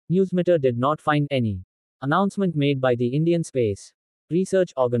Newsmeter did not find any. Announcement made by the Indian Space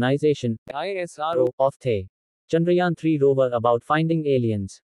Research Organization (ISRO) of the Chandrayaan-3 rover about finding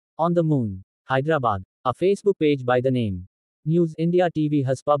aliens on the moon. Hyderabad. A Facebook page by the name News India TV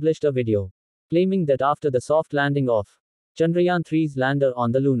has published a video claiming that after the soft landing of Chandrayaan-3's lander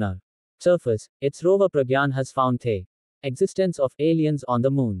on the lunar surface, its rover Pragyan has found the existence of aliens on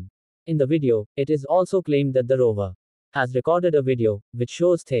the moon. In the video, it is also claimed that the rover has recorded a video which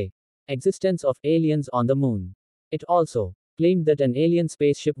shows the existence of aliens on the moon. It also claimed that an alien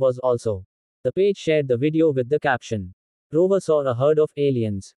spaceship was also. The page shared the video with the caption, "Rover saw a herd of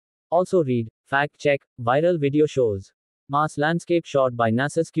aliens." Also read, fact check, viral video shows Mars landscape shot by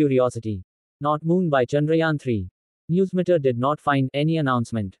NASA's Curiosity, not moon by Chandrayaan-3. Newsmeter did not find any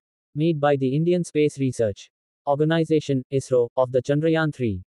announcement made by the Indian Space Research Organization (ISRO) of the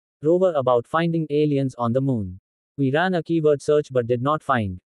Chandrayaan-3 rover about finding aliens on the moon. We ran a keyword search but did not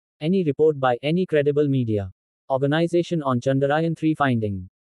find any report by any credible media organization on Chandrayaan-3 finding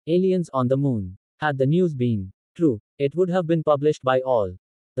aliens on the moon. Had the news been true, it would have been published by all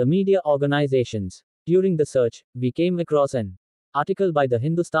the media organizations. During the search, we came across an article by the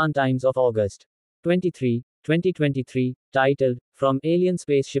Hindustan Times of August 23, 2023, titled, "From Alien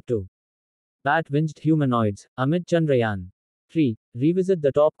Spaceship to Bat-Winged Humanoids, Amid Chandrayaan-3, Revisit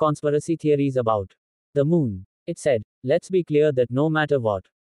the Top Conspiracy Theories About the Moon." It said, "Let's be clear that no matter what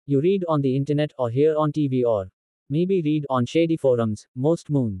you read on the internet or hear on TV or maybe read on shady forums, most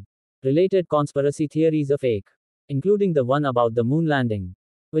moon-related conspiracy theories are fake, including the one about the moon landing,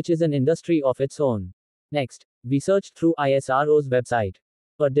 which is an industry of its own." Next, we searched through ISRO's website,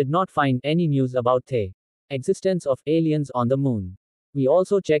 but did not find any news about the existence of aliens on the moon. We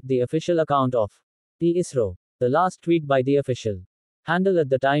also checked the official account of the ISRO. The last tweet by the official handle at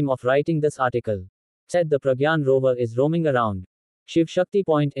the time of writing this article said the Pragyan rover is roaming around Shiv Shakti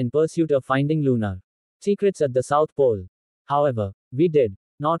point in pursuit of finding lunar secrets at the South Pole. However, we did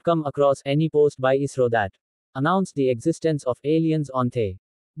not come across any post by ISRO that announced the existence of aliens on the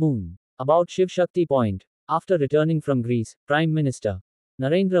moon. About Shiv Shakti point. After returning from Greece, Prime Minister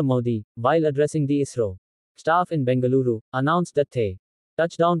Narendra Modi, while addressing the ISRO staff in Bengaluru, announced that the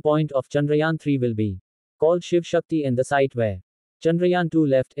touchdown point of Chandrayaan-3 will be called Shiv Shakti and the site where Chandrayaan-2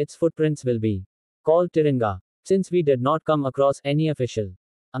 left its footprints will be called Tiranga. Since we did not come across any official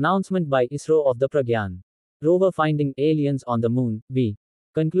announcement by ISRO of the Pragyan rover finding aliens on the moon, we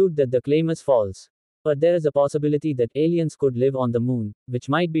conclude that the claim is false. But there is a possibility that aliens could live on the moon, which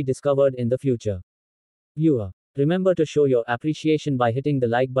might be discovered in the future. Viewer, remember to show your appreciation by hitting the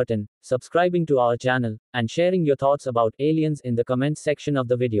like button, subscribing to our channel, and sharing your thoughts about aliens in the comments section of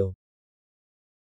the video.